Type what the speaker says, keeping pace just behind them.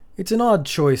It's an odd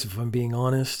choice if I'm being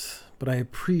honest, but I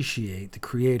appreciate the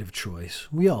creative choice.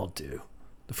 We all do.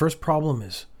 The first problem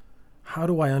is, how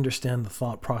do I understand the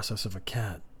thought process of a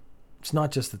cat? It's not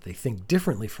just that they think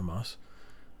differently from us.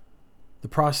 The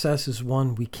process is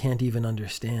one we can't even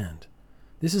understand.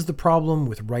 This is the problem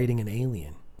with writing an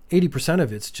alien. 80%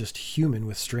 of it's just human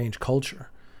with strange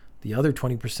culture. The other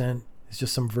 20% is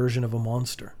just some version of a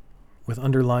monster with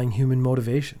underlying human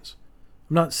motivations.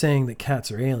 I'm not saying that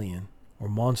cats are alien or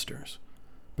monsters,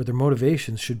 but their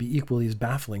motivations should be equally as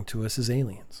baffling to us as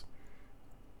aliens.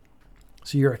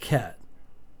 So you're a cat,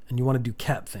 and you want to do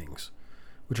cat things,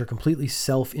 which are completely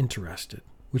self-interested,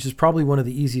 which is probably one of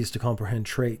the easiest to comprehend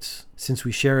traits, since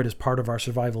we share it as part of our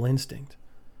survival instinct.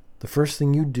 The first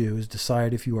thing you do is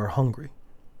decide if you are hungry.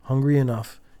 Hungry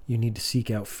enough, you need to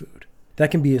seek out food. That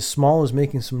can be as small as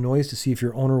making some noise to see if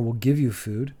your owner will give you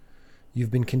food. You've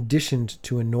been conditioned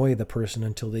to annoy the person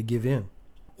until they give in.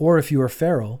 Or if you are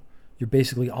feral, you're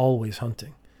basically always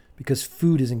hunting, because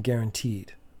food isn't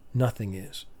guaranteed. Nothing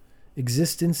is.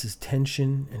 Existence is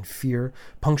tension and fear,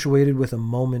 punctuated with a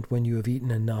moment when you have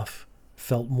eaten enough,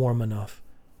 felt warm enough,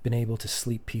 been able to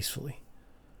sleep peacefully.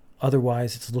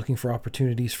 Otherwise, it's looking for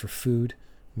opportunities for food,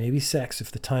 maybe sex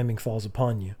if the timing falls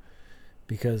upon you,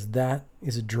 because that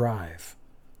is a drive,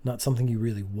 not something you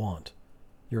really want.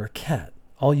 You're a cat.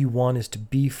 All you want is to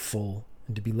be full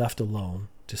and to be left alone,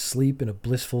 to sleep in a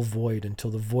blissful void until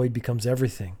the void becomes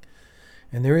everything.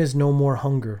 And there is no more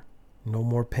hunger, no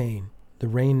more pain. The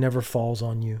rain never falls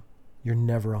on you. You're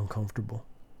never uncomfortable.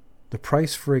 The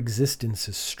price for existence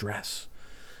is stress.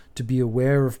 To be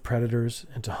aware of predators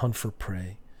and to hunt for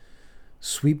prey.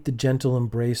 Sweep the gentle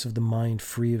embrace of the mind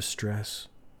free of stress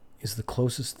is the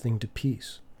closest thing to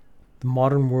peace. The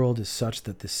modern world is such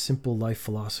that this simple life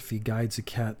philosophy guides a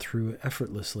cat through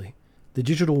effortlessly. The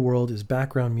digital world is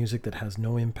background music that has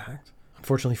no impact.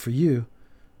 Unfortunately for you,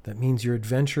 that means your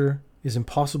adventure is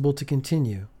impossible to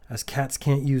continue, as cats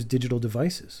can't use digital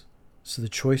devices. So the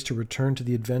choice to return to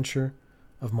the adventure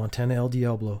of Montana El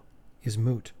Diablo is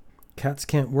moot. Cats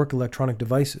can't work electronic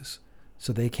devices,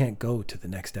 so they can't go to the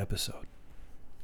next episode.